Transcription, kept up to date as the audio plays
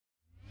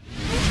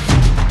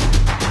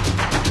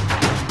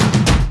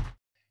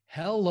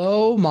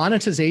Hello,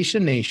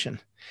 Monetization Nation.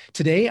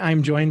 Today,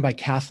 I'm joined by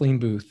Kathleen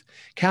Booth.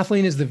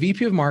 Kathleen is the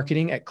VP of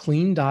Marketing at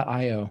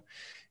Clean.io.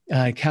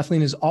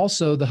 Kathleen is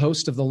also the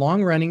host of the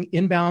long-running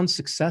Inbound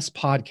Success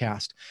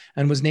podcast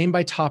and was named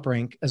by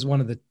TopRank as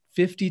one of the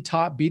 50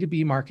 top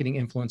B2B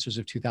marketing influencers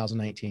of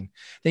 2019.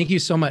 Thank you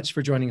so much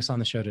for joining us on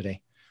the show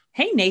today.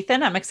 Hey,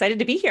 Nathan, I'm excited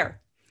to be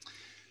here.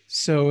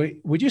 So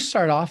would you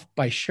start off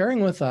by sharing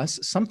with us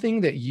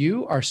something that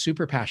you are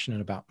super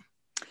passionate about?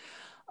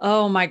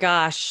 Oh my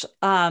gosh.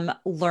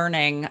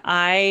 Learning.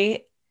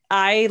 I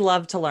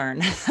love to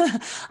learn.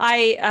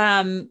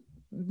 I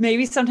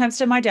maybe sometimes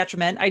to my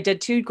detriment. I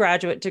did 2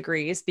 graduate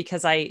degrees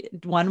because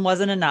one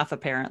wasn't enough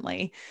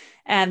apparently.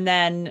 And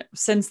then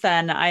since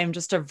then, I am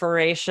just a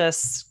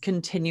voracious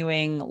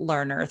continuing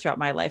learner throughout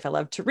my life. I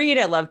love to read.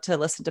 I love to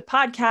listen to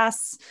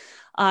podcasts.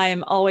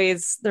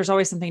 There's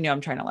always something new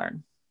I'm trying to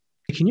learn.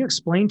 Can you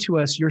explain to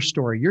us your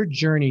story, your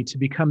journey to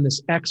become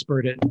this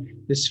expert at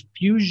this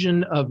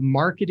fusion of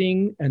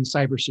marketing and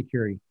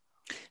cybersecurity?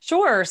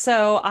 Sure.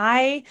 So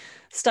I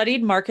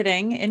studied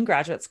marketing in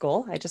graduate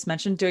school. I just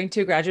mentioned doing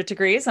 2 graduate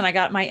degrees, and I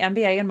got my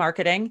MBA in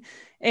marketing.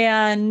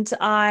 And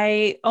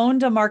I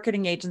owned a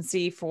marketing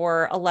agency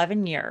for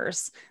 11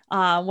 years.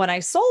 When I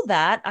sold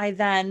that, I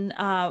then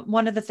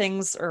one of the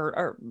things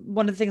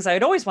I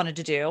had always wanted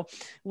to do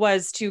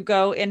was to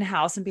go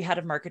in-house and be head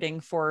of marketing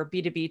for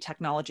B2B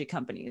technology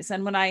companies.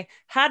 And when I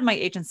had my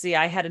agency,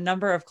 I had a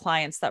number of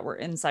clients that were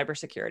in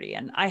cybersecurity.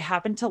 And I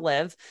happened to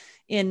live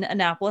in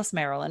Annapolis,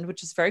 Maryland,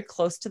 which is very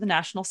close to the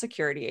National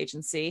Security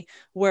Agency,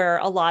 where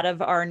a lot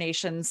of our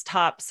nation's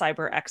top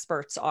cyber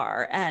experts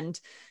are. And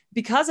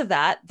because of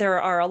that,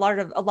 there are a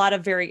lot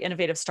of very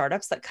innovative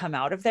startups that come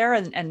out of there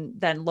and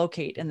then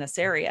locate in this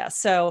area.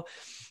 So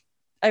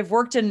I've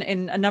worked in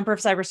a number of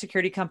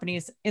cybersecurity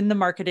companies in the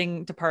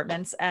marketing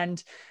departments,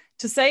 and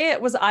to say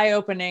it was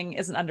eye-opening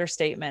is an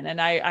understatement. And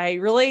I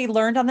really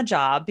learned on the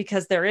job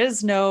because there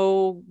is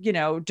no,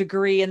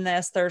 degree in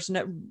this.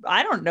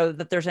 I don't know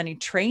that there's any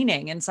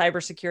training in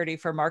cybersecurity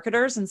for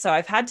marketers. And so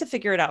I've had to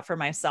figure it out for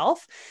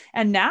myself.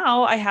 And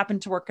now I happen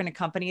to work in a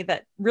company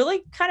that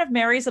really kind of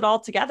marries it all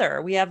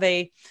together. We have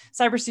a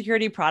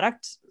cybersecurity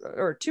product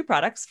or 2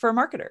 products for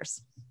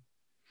marketers.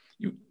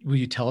 Will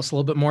you tell us a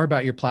little bit more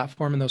about your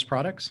platform and those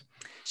products?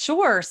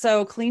 Sure.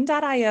 So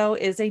Clean.io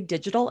is a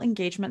digital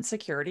engagement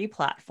security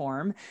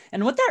platform.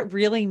 And what that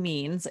really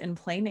means in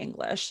plain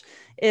English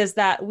is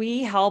that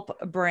we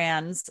help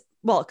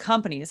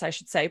companies, I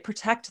should say,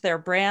 protect their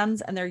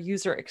brands and their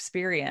user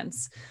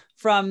experience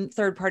from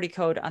third-party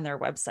code on their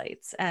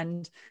websites.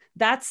 And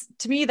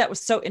to me, that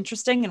was so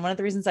interesting. And one of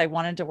the reasons I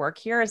wanted to work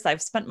here is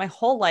I've spent my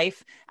whole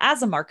life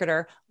as a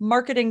marketer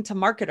marketing to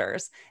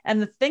marketers.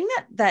 And the thing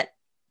that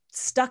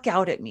stuck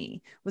out at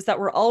me was that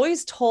we're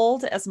always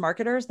told as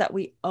marketers that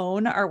we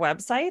own our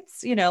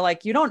websites,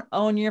 like you don't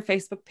own your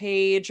Facebook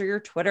page or your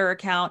Twitter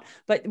account,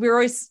 but we're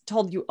always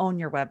told you own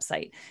your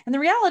website. And the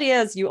reality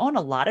is you own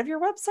a lot of your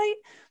website,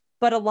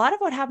 but a lot of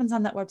what happens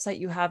on that website,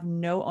 you have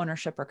no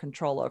ownership or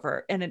control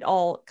over. And it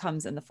all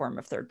comes in the form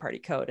of third-party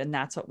code. And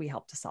that's what we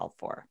help to solve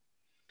for.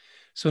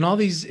 So in all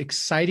these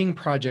exciting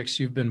projects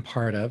you've been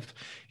part of,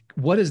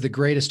 what is the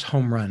greatest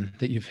home run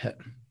that you've hit?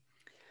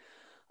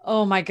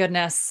 Oh my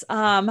goodness.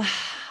 I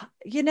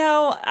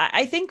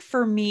think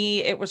for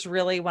me, it was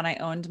really when I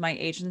owned my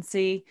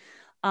agency.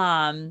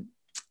 And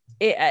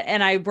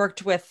I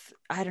worked with,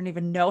 I don't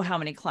even know how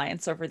many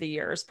clients over the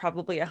years,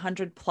 probably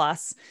 100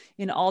 plus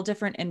in all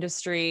different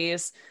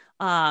industries,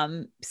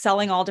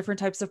 selling all different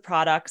types of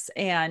products.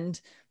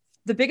 And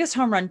the biggest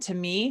home run to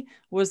me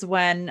was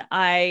when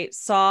I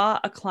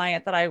saw a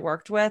client that I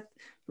worked with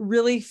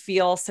really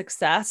feel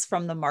success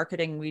from the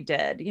marketing we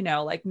did,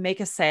 like make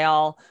a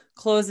sale,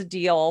 close a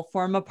deal,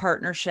 form a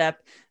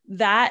partnership.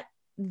 That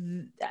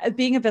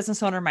being a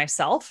business owner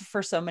myself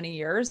for so many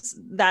years,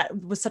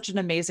 that was such an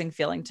amazing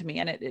feeling to me.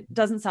 And it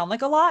doesn't sound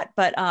like a lot,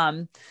 but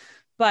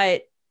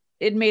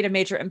it made a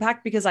major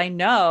impact because I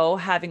know,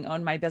 having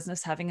owned my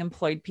business, having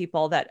employed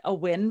people, that a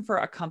win for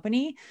a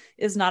company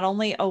is not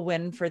only a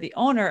win for the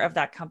owner of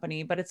that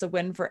company, but it's a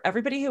win for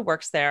everybody who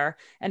works there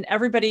and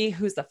everybody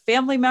who's a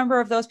family member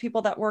of those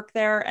people that work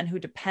there and who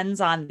depends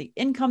on the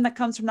income that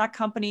comes from that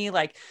company.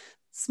 Like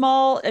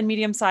small and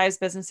medium-sized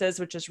businesses,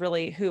 which is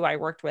really who I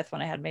worked with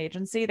when I had my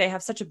agency, they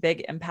have such a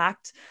big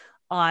impact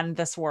on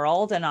this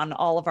world and on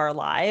all of our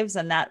lives.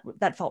 And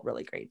that felt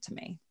really great to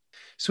me.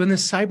 So in the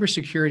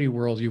cybersecurity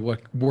world you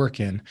work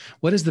in,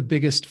 what is the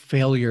biggest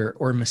failure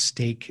or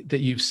mistake that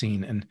you've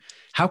seen? And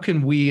how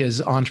can we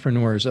as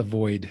entrepreneurs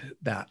avoid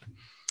that?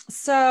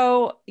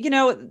 So,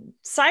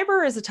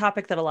 cyber is a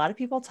topic that a lot of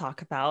people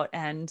talk about.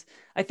 And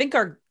I think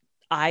our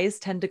eyes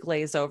tend to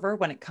glaze over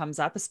when it comes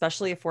up,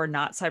 especially if we're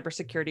not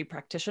cybersecurity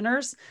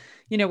practitioners.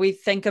 We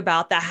think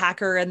about the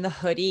hacker in the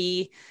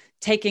hoodie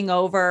taking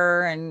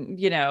over and,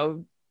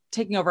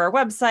 taking over our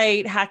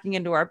website, hacking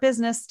into our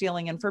business,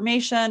 stealing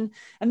information.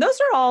 And those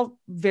are all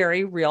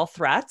very real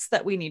threats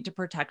that we need to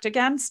protect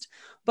against.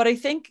 But I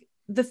think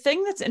the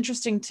thing that's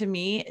interesting to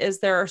me is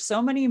there are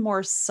so many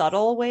more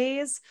subtle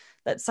ways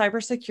that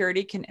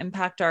cybersecurity can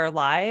impact our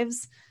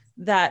lives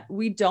that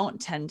we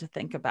don't tend to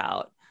think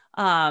about.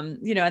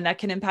 And that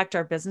can impact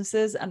our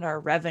businesses and our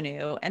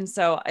revenue. And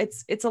so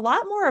it's a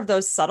lot more of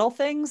those subtle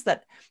things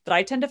that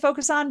I tend to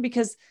focus on,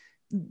 because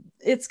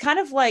it's kind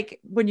of like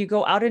when you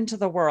go out into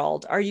the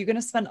world, are you going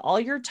to spend all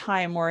your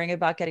time worrying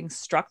about getting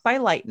struck by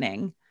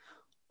lightning?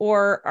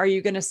 Or are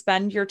you going to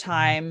spend your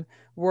time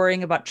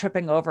worrying about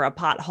tripping over a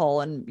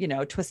pothole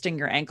and, twisting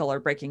your ankle or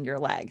breaking your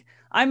leg?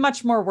 I'm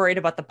much more worried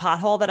about the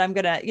pothole that I'm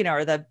going to,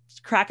 or the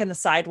crack in the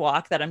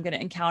sidewalk that I'm going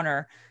to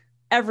encounter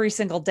every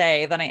single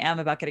day than I am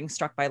about getting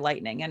struck by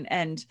lightning.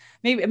 And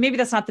maybe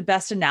that's not the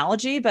best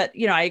analogy, but,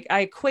 I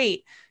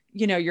equate,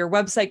 your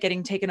website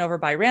getting taken over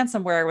by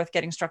ransomware with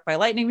getting struck by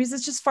lightning, because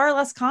it's just far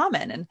less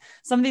common. And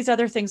some of these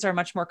other things are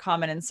much more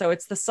common. And so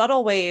it's the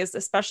subtle ways,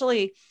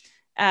 especially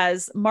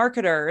as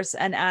marketers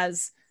and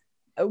as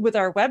with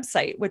our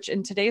website, which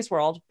in today's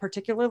world,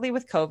 particularly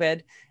with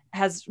COVID,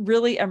 has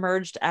really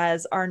emerged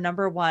as our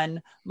number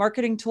one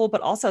marketing tool,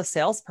 but also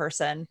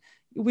salesperson.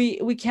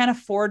 We can't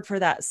afford for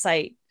that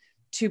site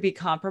to be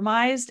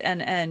compromised.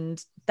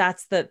 And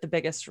that's the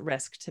biggest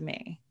risk to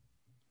me.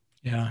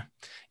 Yeah.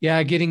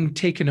 Yeah. Getting our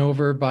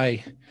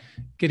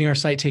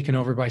site taken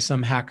over by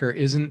some hacker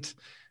isn't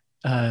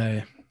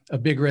a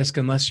big risk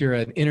unless you're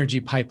an energy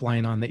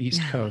pipeline on the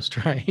East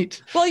Coast,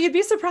 right? Well, you'd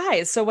be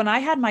surprised. So when I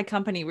had my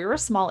company, we were a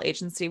small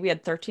agency. We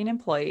had 13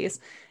 employees.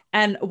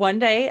 And one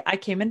day I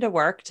came into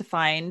work to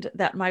find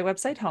that my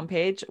website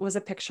homepage was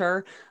a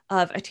picture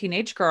of a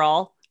teenage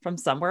girl from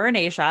somewhere in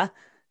Asia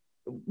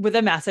with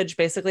a message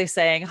basically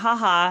saying,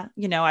 haha,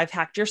 I've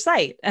hacked your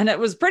site. And it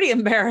was pretty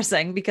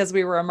embarrassing because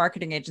we were a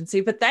marketing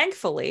agency, but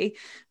thankfully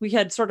we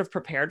had sort of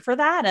prepared for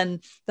that.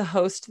 And the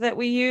host that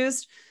we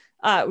used,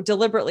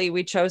 deliberately,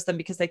 we chose them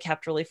because they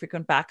kept really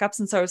frequent backups.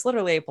 And so I was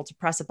literally able to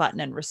press a button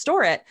and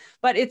restore it.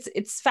 But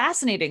it's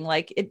fascinating.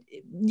 Like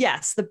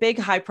yes, the big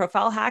high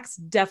profile hacks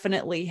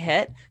definitely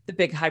hit the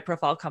big high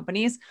profile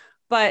companies,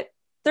 but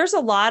there's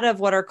a lot of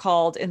what are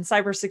called, in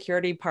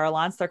cybersecurity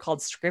parlance, they're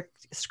called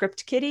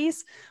script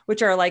kiddies,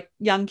 which are like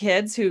young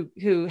kids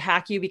who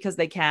hack you because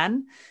they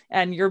can,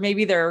 and you're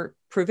maybe their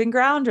proving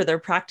ground or their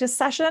practice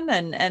session.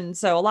 And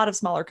so a lot of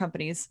smaller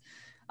companies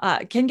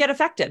can get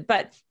affected,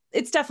 but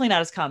it's definitely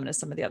not as common as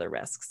some of the other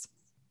risks.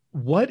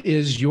 What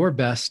is your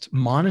best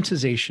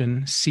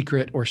monetization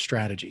secret or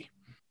strategy?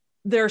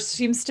 There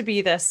seems to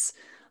be this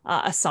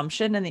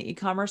assumption in the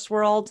e-commerce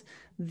world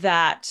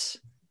that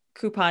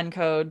coupon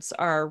codes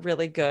are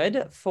really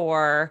good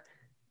for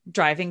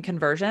driving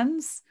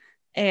conversions.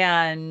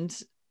 And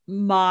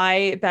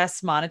my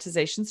best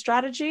monetization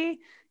strategy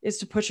is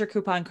to put your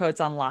coupon codes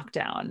on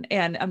lockdown.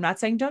 And I'm not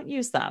saying don't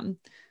use them,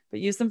 but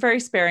use them very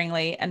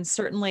sparingly, and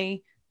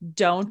certainly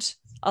don't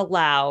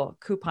allow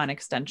coupon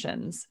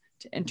extensions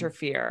to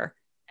interfere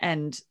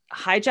and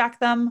hijack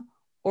them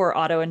or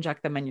auto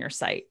inject them in your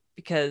site,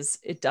 because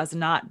it does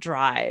not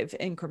drive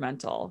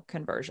incremental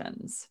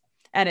conversions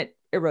and it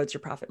erodes your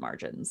profit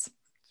margins.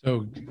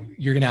 So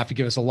you're going to have to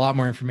give us a lot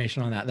more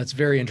information on that. That's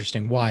very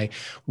interesting. Why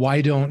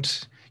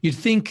don't you'd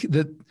think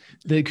that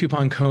the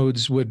coupon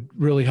codes would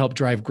really help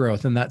drive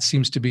growth? And that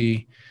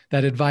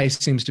advice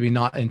seems to be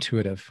not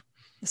intuitive.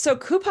 So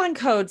coupon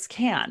codes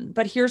can,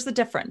 but here's the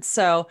difference.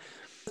 So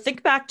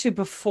think back to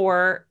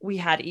before we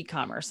had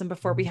e-commerce and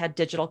before we had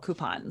digital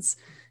coupons,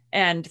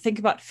 and think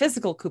about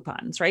physical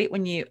coupons, right?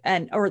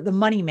 Or the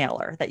money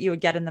mailer that you would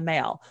get in the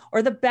mail,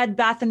 or the Bed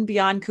Bath &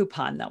 Beyond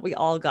coupon that we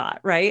all got,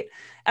 right?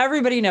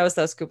 Everybody knows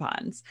those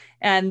coupons.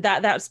 And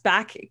that's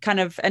back kind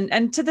of,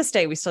 and to this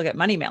day, we still get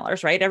money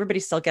mailers, right? Everybody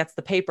still gets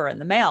the paper in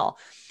the mail.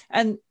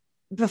 And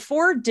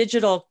before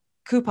digital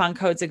coupon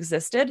codes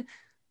existed,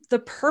 the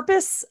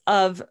purpose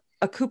of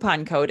a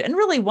coupon code, and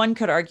really one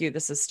could argue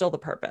this is still the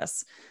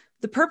purpose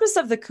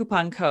of the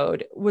coupon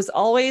code was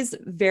always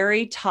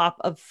very top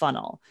of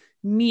funnel,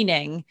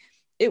 meaning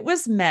it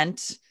was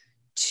meant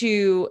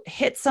to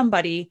hit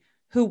somebody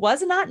who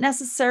was not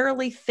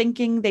necessarily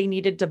thinking they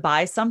needed to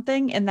buy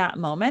something in that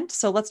moment.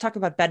 So let's talk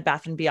about Bed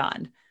Bath &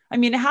 Beyond. I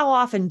mean, how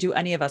often do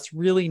any of us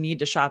really need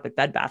to shop at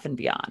Bed Bath &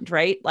 Beyond,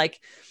 right?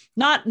 Like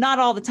not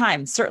all the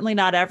time, certainly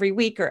not every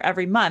week or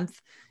every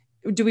month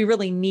do we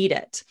really need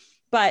it.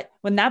 But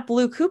when that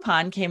blue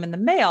coupon came in the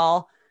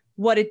mail,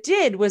 what it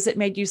did was it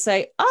made you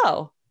say,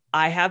 oh,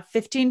 I have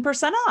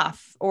 15%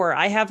 off, or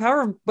I have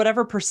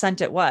whatever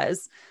percent it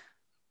was.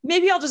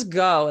 Maybe I'll just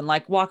go and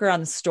like walk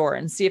around the store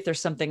and see if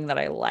there's something that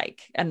I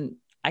like and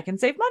I can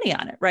save money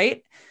on it,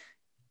 right?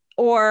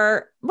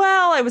 Or,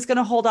 well, I was going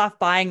to hold off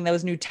buying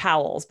those new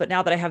towels, but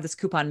now that I have this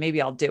coupon,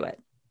 maybe I'll do it.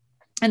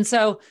 And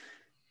so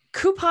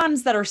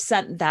coupons that are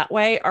sent that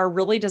way are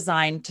really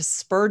designed to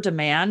spur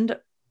demand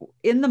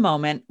in the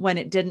moment when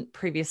it didn't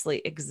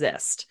previously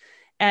exist.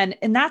 And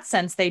in that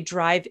sense, they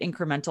drive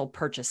incremental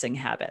purchasing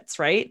habits,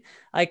 right?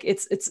 Like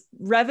it's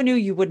revenue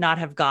you would not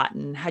have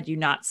gotten had you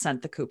not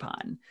sent the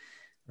coupon.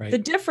 The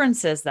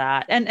difference is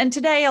that, and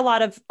today a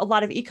lot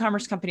of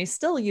e-commerce companies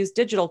still use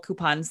digital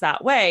coupons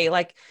that way.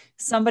 Like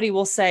somebody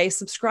will say,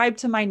 subscribe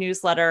to my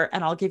newsletter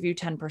and I'll give you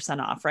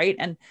 10% off, right?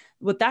 And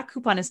what that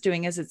coupon is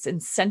doing is it's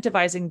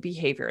incentivizing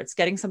behavior. It's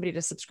getting somebody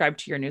to subscribe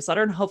to your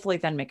newsletter and hopefully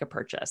then make a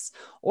purchase.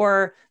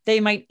 Or they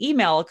might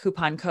email a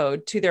coupon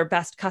code to their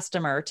best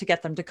customer to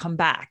get them to come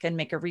back and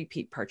make a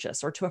repeat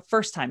purchase, or to a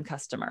first-time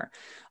customer.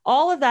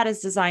 All of that is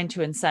designed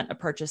to incent a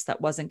purchase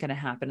that wasn't going to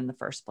happen in the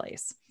first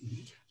place.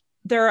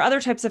 There are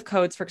other types of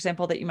codes, for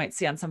example, that you might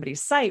see on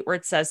somebody's site where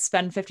it says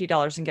spend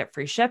 $50 and get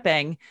free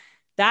shipping.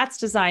 That's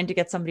designed to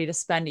get somebody to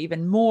spend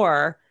even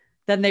more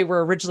than they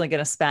were originally going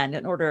to spend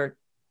in order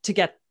to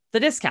get the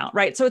discount,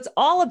 right? So it's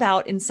all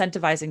about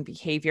incentivizing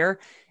behavior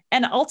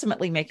and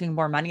ultimately making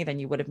more money than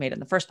you would have made in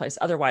the first place.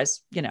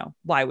 Otherwise,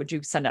 why would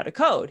you send out a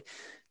code?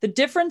 The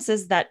difference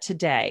is that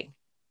today,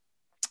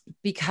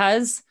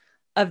 because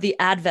of the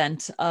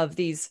advent of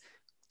these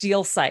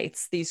deal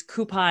sites, these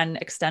coupon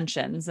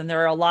extensions, and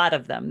there are a lot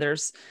of them.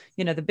 There's,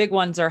 the big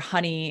ones are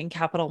Honey and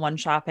Capital One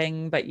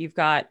Shopping, but you've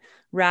got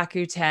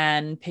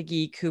Rakuten,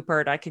 Piggy,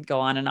 Coopert. I could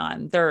go on and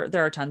on. There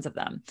are tons of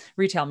them.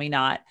 Retail Me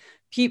Not.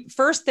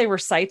 First, they were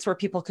sites where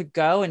people could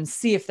go and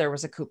see if there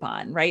was a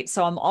coupon, right?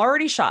 So I'm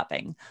already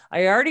shopping.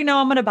 I already know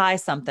I'm going to buy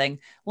something.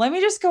 Let me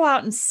just go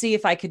out and see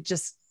if I could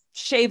just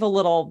shave a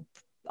little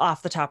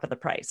off the top of the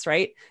price,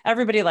 right?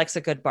 Everybody likes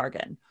a good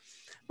bargain.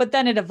 But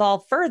then it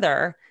evolved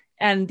further,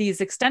 and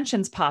these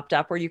extensions popped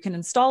up where you can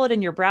install it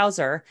in your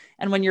browser.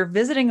 And when you're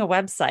visiting a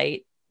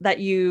website that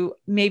you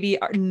maybe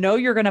know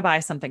you're going to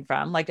buy something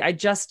from, like I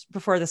just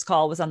before this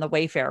call was on the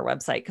Wayfair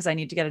website because I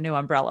need to get a new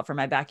umbrella for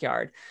my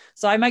backyard.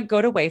 So I might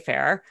go to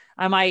Wayfair.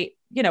 I might,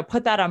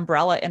 put that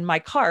umbrella in my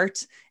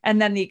cart.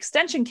 And then the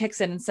extension kicks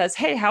in and says,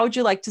 hey, how would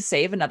you like to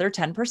save another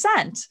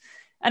 10%?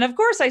 And of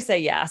course I say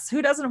yes.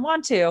 Who doesn't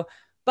want to?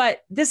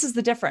 But this is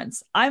the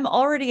difference. I'm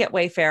already at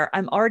Wayfair.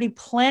 I'm already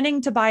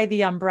planning to buy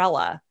the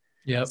umbrella.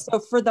 Yep. So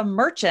for the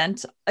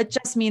merchant, it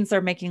just means they're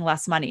making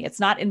less money.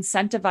 It's not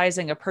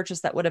incentivizing a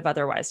purchase that would have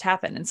otherwise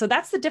happened. And so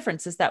that's the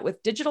difference, is that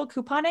with digital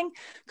couponing,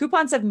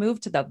 coupons have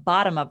moved to the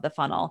bottom of the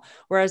funnel,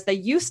 whereas they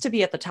used to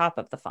be at the top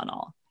of the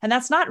funnel. And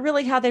that's not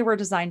really how they were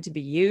designed to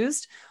be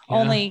used. Yeah.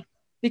 Only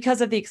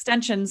because of the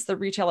extensions, the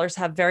retailers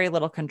have very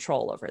little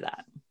control over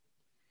that.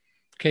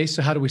 Okay,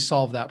 so how do we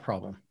solve that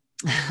problem?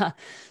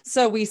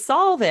 So we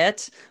solve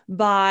it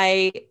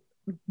by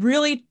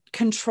really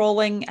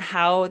controlling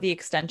how the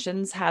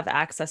extensions have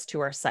access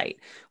to our site.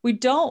 We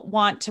don't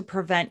want to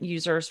prevent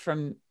users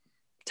from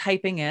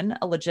typing in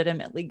a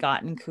legitimately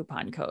gotten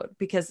coupon code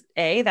because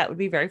A, that would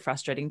be very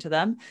frustrating to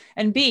them.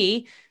 And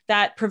B,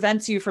 that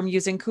prevents you from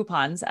using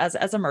coupons as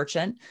a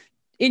merchant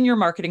in your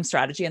marketing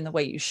strategy in the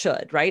way you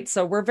should, right?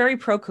 So we're very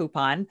pro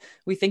coupon.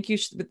 We think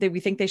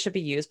they should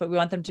be used, but we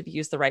want them to be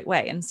used the right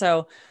way. And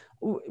so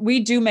we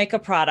do make a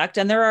product,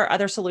 and there are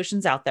other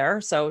solutions out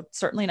there, so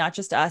certainly not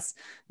just us,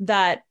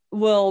 that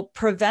will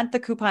prevent the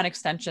coupon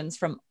extensions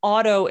from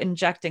auto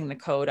injecting the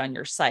code on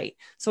your site.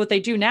 So what they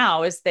do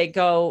now is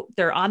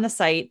they're on the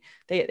site.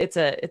 It's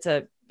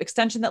a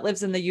extension that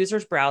lives in the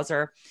user's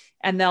browser,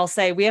 and they'll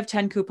say, we have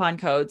 10 coupon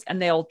codes,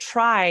 and they'll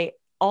try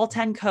all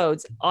 10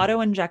 codes,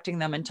 auto injecting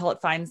them until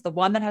it finds the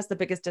one that has the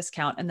biggest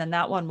discount. And then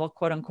that one will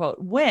quote unquote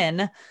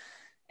win.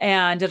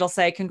 And it'll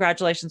say,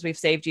 congratulations, we've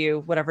saved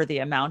you whatever the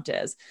amount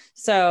is.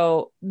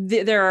 So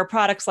there are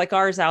products like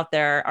ours out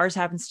there. Ours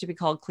happens to be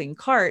called Clean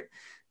Cart,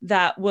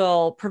 that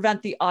will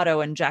prevent the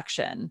auto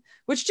injection,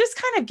 which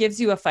just kind of gives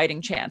you a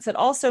fighting chance. It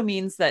also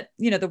means that,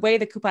 the way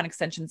the coupon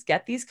extensions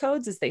get these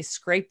codes is they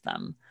scrape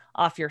them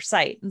off your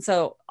site. And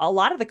so a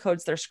lot of the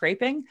codes they're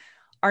scraping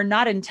are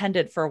not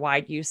intended for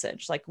wide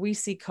usage. Like we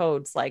see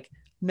codes like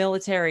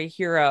Military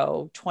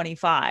Hero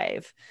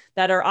 25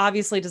 that are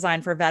obviously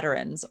designed for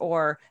veterans,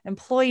 or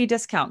employee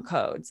discount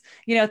codes,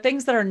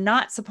 things that are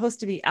not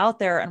supposed to be out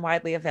there and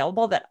widely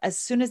available, that as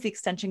soon as the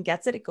extension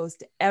gets it, it goes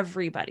to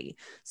everybody.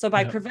 So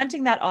by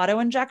preventing that auto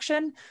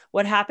injection,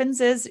 what happens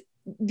is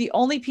the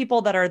only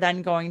people that are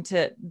then going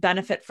to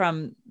benefit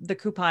from the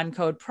coupon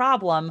code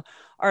problem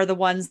are the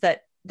ones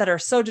that are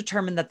so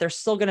determined that they're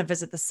still going to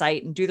visit the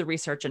site and do the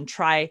research and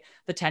try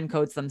the 10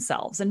 codes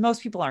themselves. And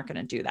most people aren't going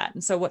to do that.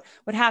 And so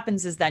what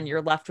happens is then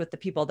you're left with the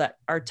people that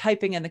are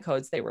typing in the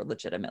codes they were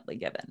legitimately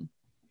given.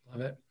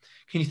 Love it.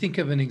 Can you think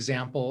of an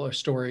example or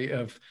story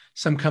of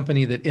some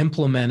company that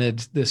implemented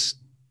this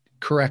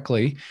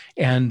correctly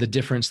and the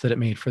difference that it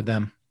made for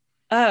them?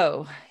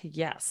 Oh,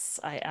 yes,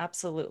 I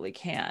absolutely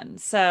can.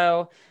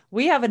 So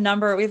we have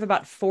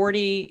about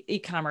 40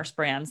 e-commerce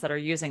brands that are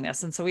using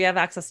this. And so we have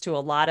access to a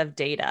lot of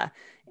data.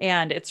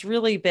 And it's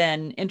really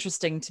been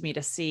interesting to me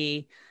to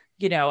see,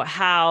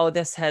 how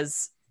this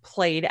has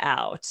played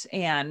out.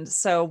 And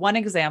so one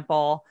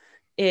example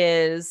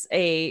is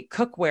a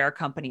cookware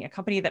company, a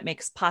company that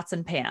makes pots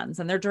and pans,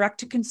 and they're direct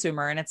to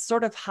consumer, and it's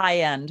sort of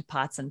high-end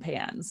pots and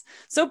pans.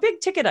 So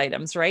big ticket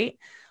items, right?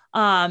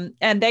 And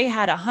they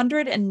had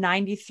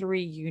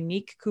 193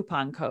 unique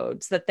coupon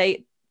codes that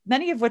they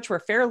many of which were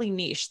fairly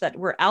niche, that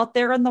were out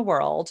there in the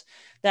world,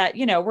 that,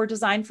 were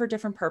designed for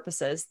different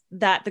purposes,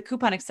 that the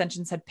coupon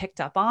extensions had picked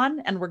up on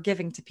and were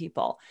giving to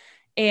people.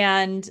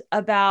 And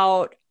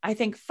about, I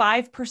think,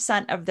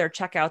 5% of their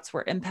checkouts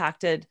were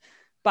impacted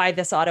by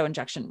this auto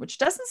injection, which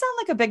doesn't sound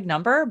like a big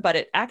number, but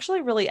it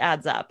actually really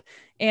adds up.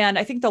 And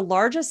I think the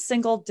largest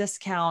single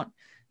discount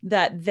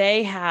that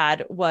they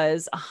had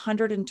was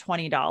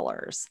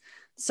 $120.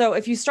 So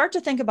if you start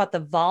to think about the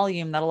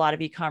volume that a lot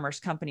of e-commerce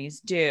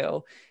companies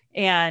do,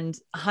 and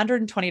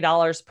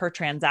 $120 per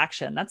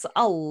transaction, that's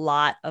a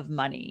lot of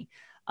money.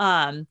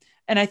 And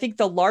I think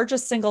the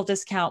largest single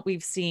discount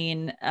we've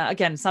seen,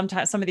 again,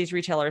 sometimes some of these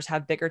retailers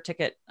have bigger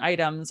ticket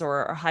items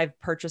or high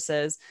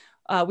purchases.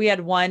 We had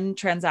one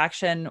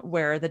transaction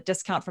where the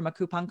discount from a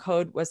coupon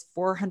code was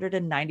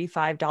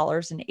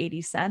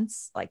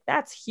 $495.80. Like,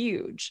 that's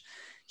huge,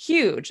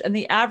 huge. And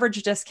the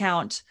average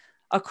discount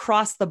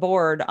across the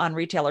board on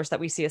retailers that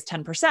we see is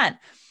 10%.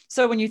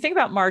 So when you think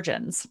about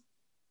margins,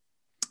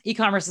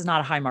 e-commerce is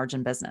not a high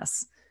margin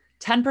business.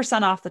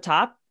 10% off the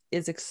top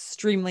is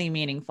extremely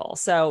meaningful.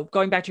 So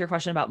going back to your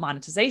question about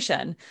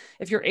monetization,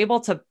 if you're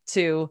able to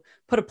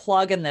put a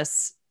plug in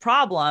this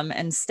problem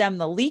and stem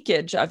the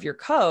leakage of your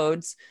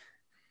codes,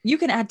 you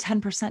can add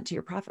 10% to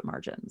your profit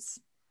margins.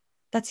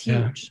 That's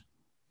huge.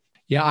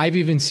 Yeah, I've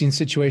even seen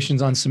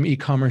situations on some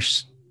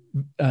e-commerce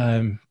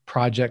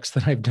projects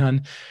that I've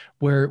done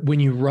where when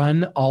you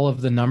run all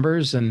of the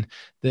numbers and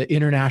the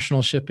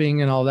international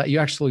shipping and all that, you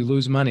actually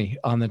lose money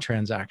on the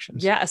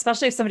transactions. Yeah,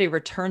 especially if somebody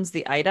returns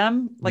the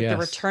item, like the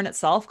return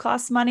itself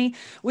costs money.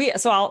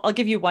 So I'll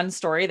give you one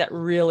story that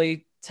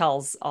really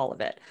tells all of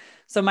it.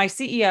 So my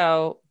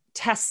CEO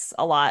tests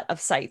a lot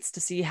of sites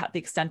to see the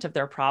extent of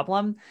their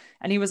problem.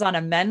 And he was on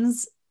a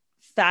men's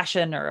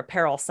fashion or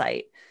apparel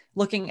site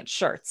looking at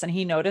shirts. And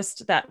he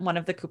noticed that one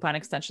of the coupon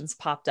extensions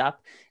popped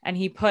up, and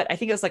he put, I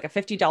think it was like a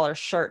 $50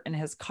 shirt in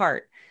his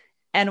cart.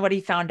 And what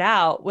he found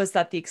out was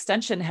that the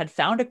extension had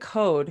found a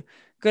code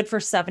good for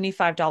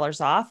 $75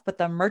 off, but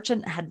the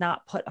merchant had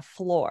not put a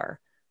floor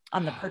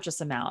on the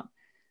purchase amount.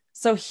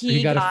 So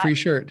he got a free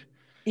shirt.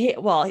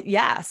 Well,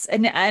 yes.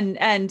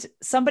 And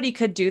somebody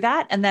could do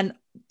that and then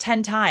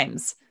 10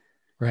 times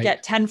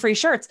get 10 free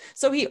shirts.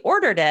 So he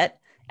ordered it,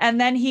 and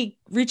then he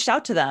reached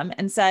out to them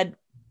and said,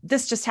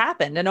 this just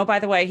happened. And oh, by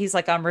the way, he's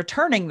like, I'm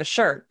returning the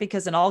shirt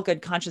because in all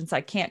good conscience,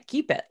 I can't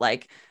keep it.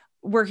 Like,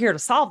 we're here to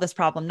solve this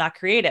problem, not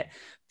create it.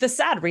 The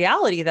sad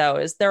reality, though,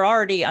 is they're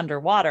already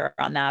underwater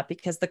on that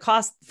because the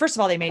cost, first of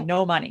all, they made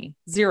no money,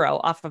 zero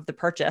off of the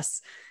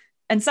purchase.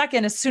 And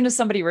second, as soon as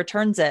somebody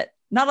returns it,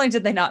 not only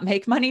did they not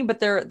make money,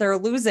 but they're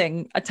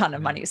losing a ton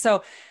of money.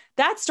 So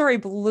that story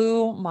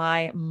blew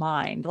my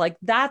mind. Like,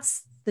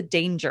 that's the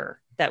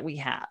danger that we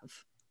have.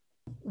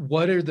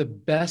 What are the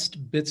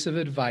best bits of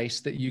advice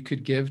that you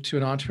could give to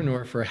an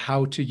entrepreneur for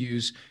how to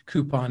use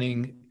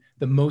couponing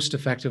the most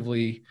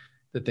effectively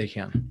that they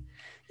can?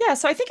 Yeah,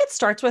 so I think it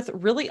starts with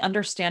really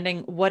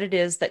understanding what it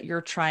is that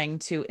you're trying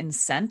to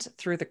incent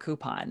through the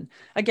coupon.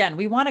 Again,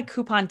 we want a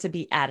coupon to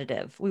be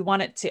additive. We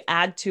want it to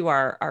add to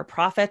our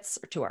profits,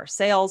 or to our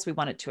sales. We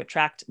want it to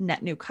attract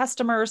net new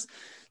customers.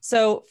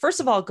 So first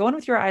of all, go in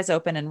with your eyes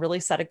open and really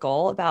set a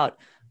goal about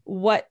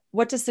what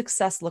does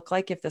success look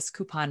like if this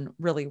coupon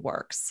really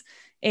works.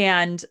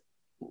 And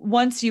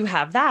once you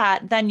have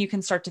that, then you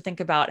can start to think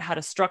about how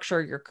to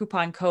structure your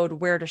coupon code,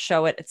 where to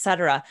show it, et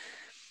cetera.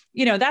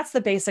 That's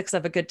the basics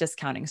of a good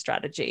discounting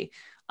strategy.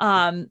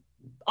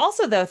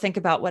 Also, though, think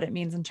about what it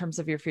means in terms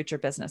of your future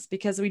business,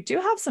 because we do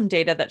have some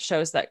data that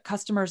shows that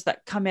customers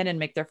that come in and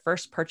make their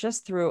first purchase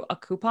through a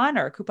coupon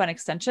or a coupon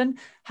extension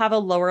have a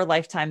lower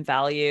lifetime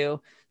value,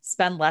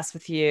 spend less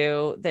with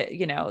you. That,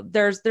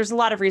 there's a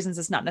lot of reasons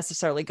it's not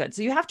necessarily good.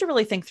 So you have to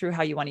really think through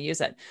how you want to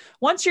use it.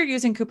 Once you're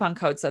using coupon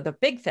codes, so the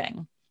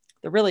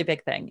really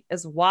big thing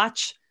is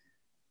watch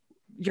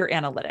your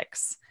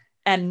analytics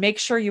and make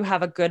sure you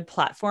have a good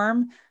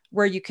platform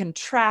where you can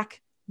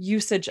track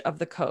usage of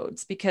the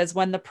codes, because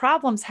when the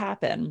problems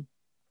happen,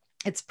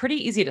 it's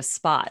pretty easy to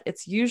spot.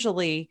 It's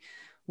usually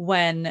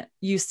when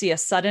you see a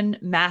sudden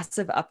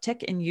massive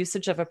uptick in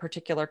usage of a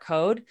particular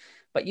code,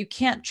 but you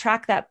can't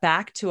track that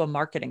back to a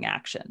marketing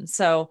action.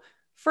 So,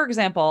 for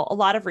example, a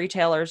lot of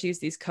retailers use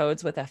these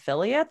codes with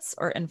affiliates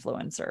or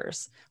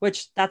influencers,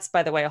 which that's,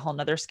 by the way, a whole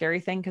nother scary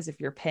thing, because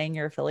if you're paying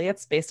your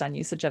affiliates based on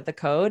usage of the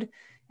code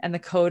and the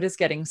code is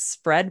getting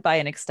spread by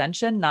an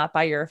extension, not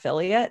by your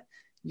affiliate,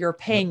 you're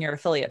paying your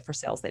affiliate for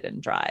sales they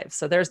didn't drive.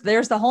 So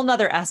there's the whole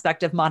nother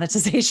aspect of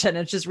monetization.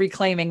 It's just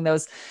reclaiming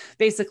those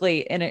basically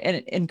in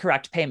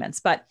incorrect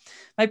payments. But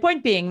my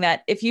point being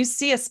that if you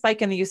see a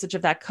spike in the usage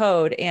of that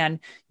code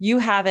and you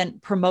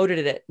haven't promoted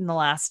it in the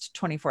last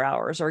 24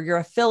 hours, or your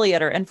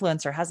affiliate or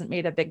influencer hasn't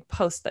made a big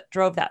post that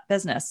drove that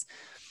business,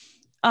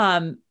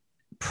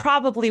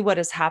 probably what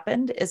has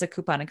happened is a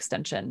coupon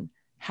extension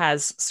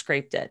has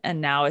scraped it, and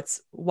now it's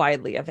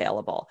widely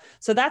available.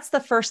 So that's the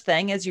first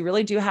thing, is you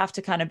really do have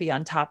to kind of be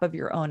on top of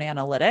your own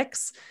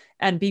analytics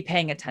and be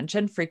paying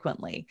attention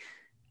frequently.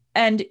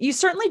 And you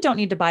certainly don't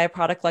need to buy a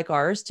product like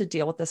ours to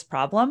deal with this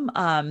problem.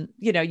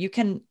 You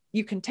can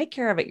take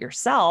care of it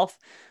yourself,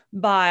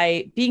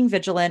 by being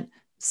vigilant,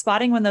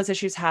 spotting when those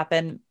issues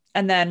happen,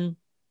 and then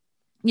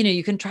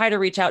you can try to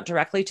reach out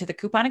directly to the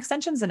coupon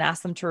extensions and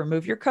ask them to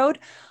remove your code.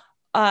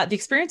 The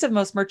experience of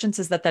most merchants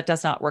is that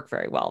does not work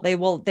very well. They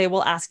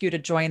will ask you to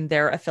join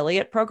their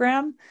affiliate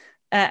program,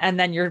 and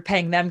then you're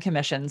paying them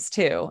commissions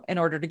too in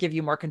order to give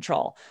you more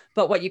control.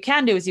 But what you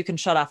can do is you can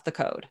shut off the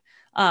code.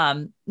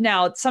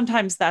 Now,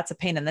 sometimes that's a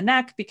pain in the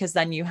neck because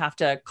then you have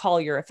to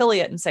call your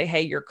affiliate and say,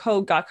 hey, your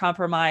code got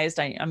compromised.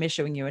 I'm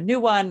issuing you a new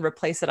one,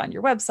 replace it on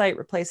your website,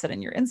 replace it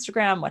in your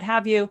Instagram, what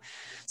have you.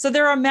 So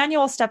there are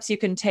manual steps you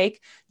can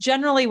take.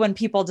 Generally, when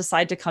people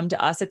decide to come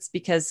to us, it's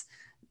because,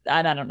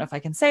 and I don't know if I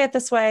can say it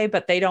this way,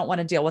 but they don't want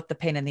to deal with the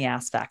pain in the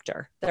ass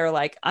factor. They're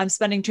like, I'm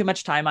spending too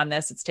much time on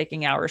this. It's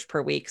taking hours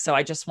per week. So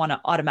I just want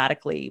to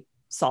automatically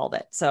solve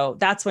it. So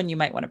that's when you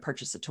might want to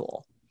purchase a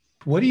tool.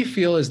 What do you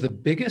feel is the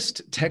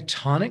biggest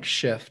tectonic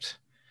shift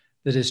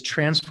that is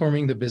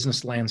transforming the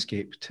business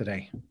landscape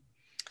today?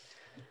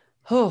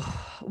 Oh,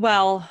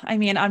 well, I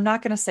mean, I'm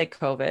not going to say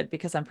COVID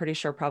because I'm pretty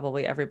sure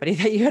probably everybody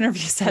that you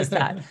interview says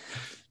that.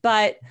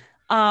 But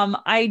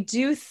I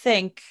do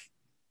think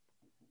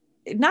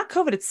not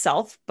COVID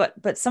itself,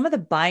 but some of the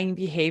buying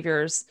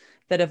behaviors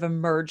that have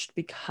emerged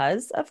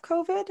because of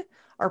COVID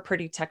are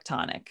pretty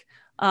tectonic.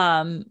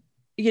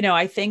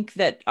 I think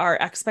that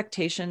our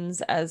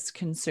expectations as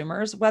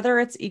consumers, whether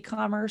it's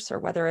e-commerce or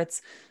whether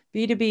it's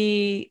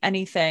B2B,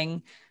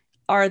 anything,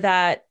 are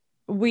that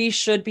we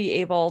should be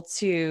able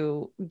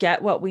to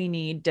get what we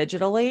need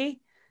digitally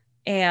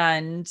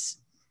and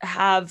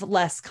have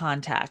less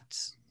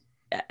contact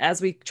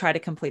as we try to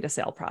complete a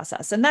sale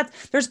process. And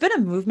there's been a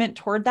movement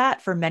toward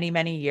that for many,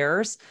 many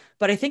years,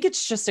 but I think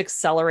it's just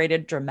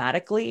accelerated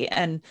dramatically.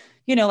 And,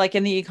 like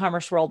in the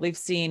e-commerce world, we've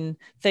seen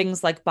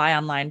things like buy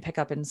online, pick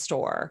up in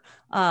store,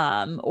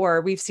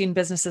 or we've seen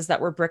businesses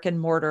that were brick and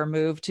mortar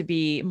move to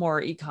be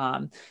more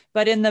e-com.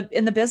 But in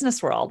the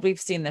business world, we've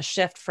seen the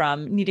shift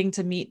from needing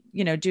to meet,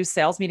 do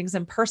sales meetings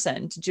in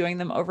person to doing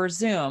them over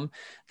Zoom,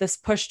 this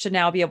push to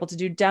now be able to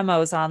do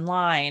demos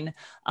online,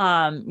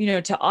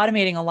 to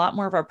automating a lot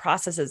more of our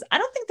processes. I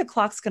don't think the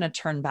clock's going to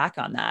turn back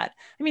on that.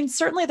 I mean,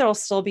 certainly there'll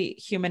still be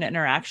human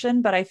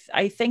interaction, but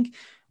I think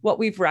what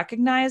we've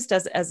recognized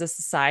as a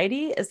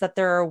society is that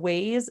there are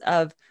ways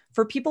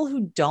for people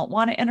who don't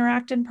want to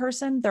interact in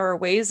person, there are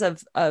ways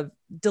of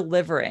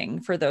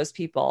delivering for those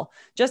people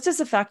just as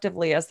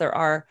effectively as there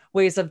are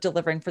ways of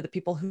delivering for the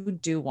people who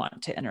do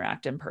want to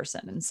interact in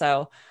person. And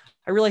so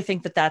I really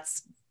think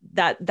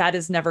that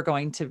is never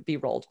going to be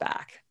rolled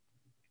back.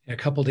 A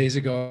couple of days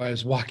ago, I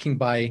was walking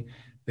by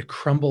the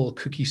Crumbl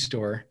cookie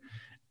store,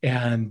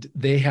 and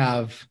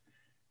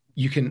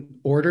you can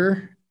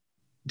order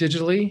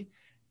digitally,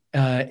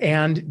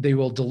 and they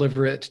will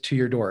deliver it to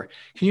your door.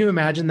 Can you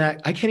imagine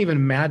that? I can't even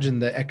imagine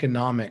the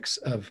economics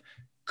of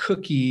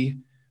cookie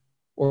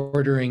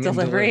ordering and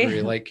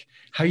delivery, like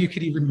how you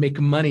could even make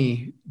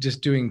money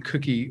just doing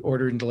cookie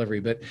order and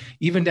delivery, but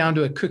even down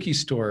to a cookie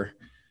store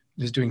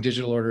just doing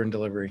digital order and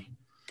delivery.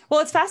 Well,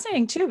 it's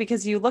fascinating too,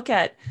 because you look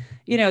at,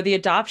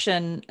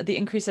 the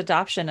increased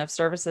adoption of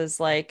services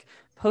like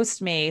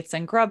Postmates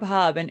and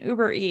Grubhub and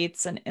Uber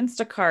Eats and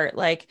Instacart,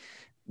 like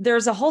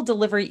there's a whole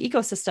delivery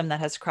ecosystem that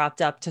has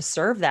cropped up to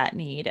serve that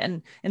need.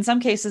 And in some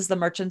cases, the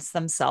merchants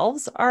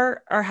themselves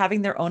are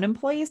having their own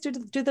employees do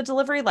the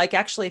delivery. Like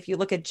actually, if you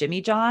look at Jimmy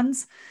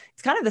John's,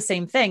 it's kind of the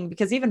same thing,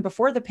 because even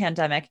before the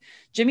pandemic,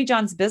 Jimmy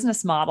John's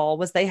business model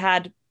was they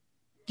had,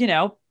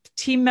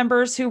 team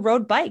members who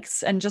rode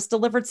bikes and just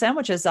delivered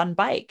sandwiches on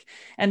bike,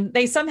 and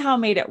they somehow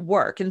made it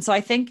work. And so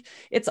I think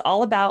it's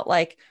all about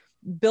like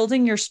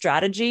building your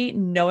strategy,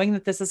 knowing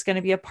that this is going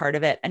to be a part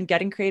of it, and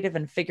getting creative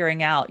and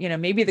figuring out,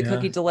 maybe the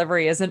cookie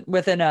delivery isn't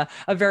within a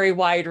very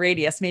wide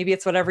radius. Maybe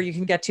it's whatever you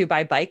can get to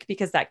by bike,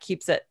 because that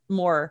keeps it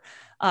more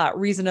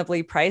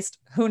reasonably priced.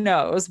 Who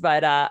knows?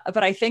 But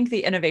I think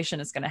the innovation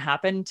is going to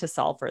happen to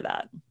solve for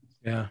that.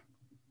 Yeah.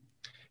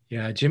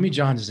 Yeah. Jimmy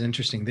John's is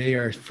interesting. They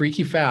are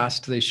freaky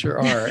fast. They sure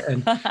are.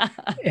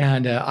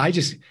 And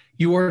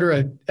you order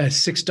a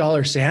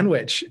 $6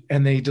 sandwich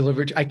and they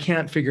deliver. I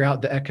can't figure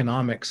out the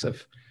economics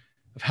of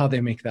how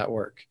they make that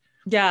work.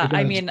 Yeah.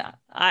 I mean,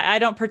 I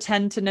don't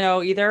pretend to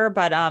know either,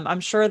 but I'm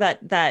sure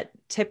that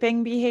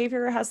tipping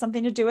behavior has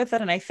something to do with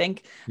it. And I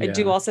think, I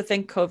do also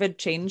think COVID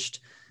changed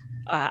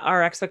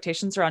our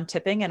expectations around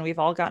tipping, and we've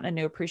all gotten a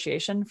new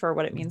appreciation for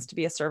what it means to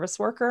be a service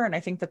worker. And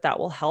I think that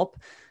will help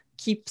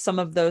keep some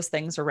of those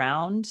things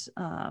around.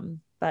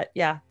 But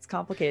yeah, it's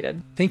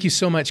complicated. Thank you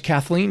so much,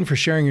 Kathleen, for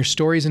sharing your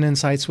stories and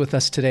insights with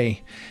us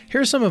today.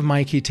 Here are some of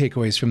my key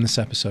takeaways from this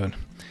episode.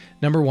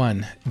 Number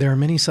one, there are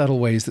many subtle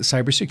ways that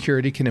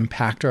cybersecurity can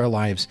impact our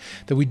lives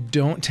that we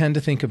don't tend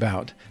to think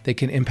about. They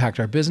can impact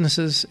our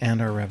businesses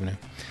and our revenue.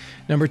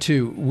 Number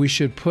two, we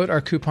should put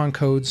our coupon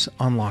codes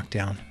on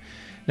lockdown.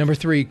 Number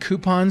three,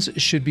 coupons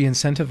should be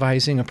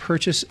incentivizing a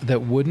purchase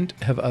that wouldn't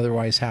have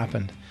otherwise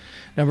happened.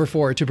 Number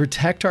four, to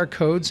protect our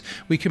codes,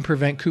 we can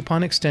prevent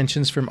coupon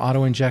extensions from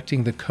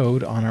auto-injecting the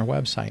code on our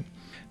website.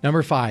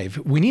 Number five,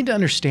 we need to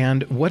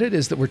understand what it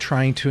is that we're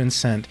trying to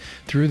incent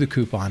through the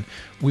coupon.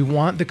 We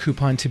want the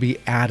coupon to be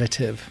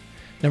additive.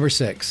 Number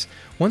 6,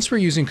 once we're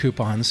using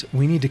coupons,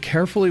 we need to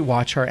carefully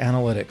watch our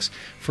analytics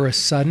for a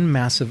sudden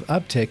massive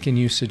uptick in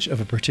usage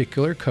of a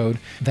particular code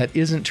that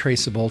isn't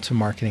traceable to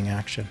marketing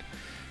action.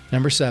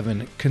 Number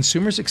 7,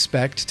 consumers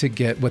expect to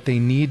get what they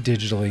need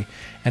digitally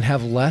and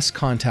have less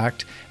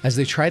contact as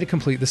they try to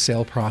complete the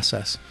sale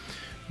process.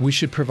 We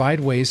should provide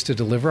ways to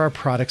deliver our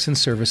products and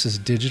services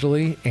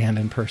digitally and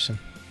in person.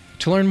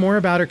 To learn more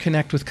about or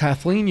connect with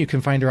Kathleen, you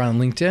can find her on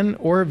LinkedIn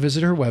or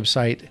visit her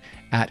website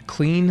at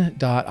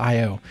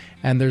clean.io.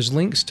 And there's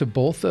links to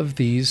both of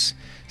these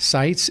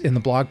sites in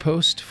the blog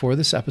post for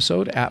this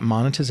episode at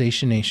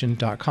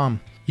monetizationnation.com.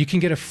 You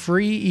can get a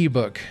free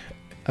ebook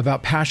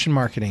about passion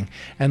marketing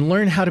and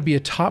learn how to be a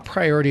top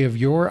priority of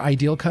your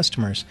ideal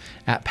customers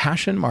at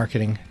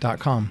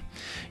passionmarketing.com.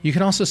 You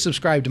can also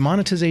subscribe to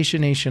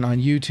Monetization Nation on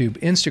YouTube,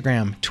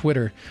 Instagram,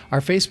 Twitter, our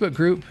Facebook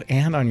group,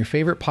 and on your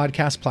favorite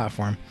podcast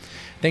platform.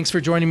 Thanks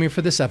for joining me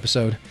for this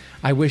episode.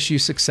 I wish you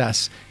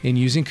success in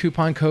using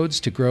coupon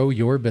codes to grow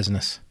your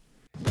business.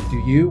 Do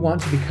you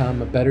want to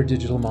become a better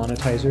digital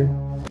monetizer?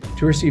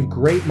 To receive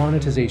great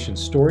monetization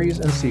stories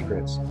and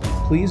secrets,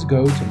 please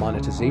go to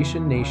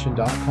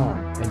monetizationnation.com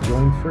and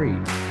join free.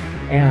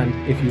 And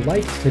if you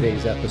liked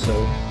today's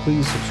episode,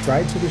 please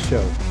subscribe to the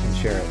show and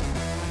share it.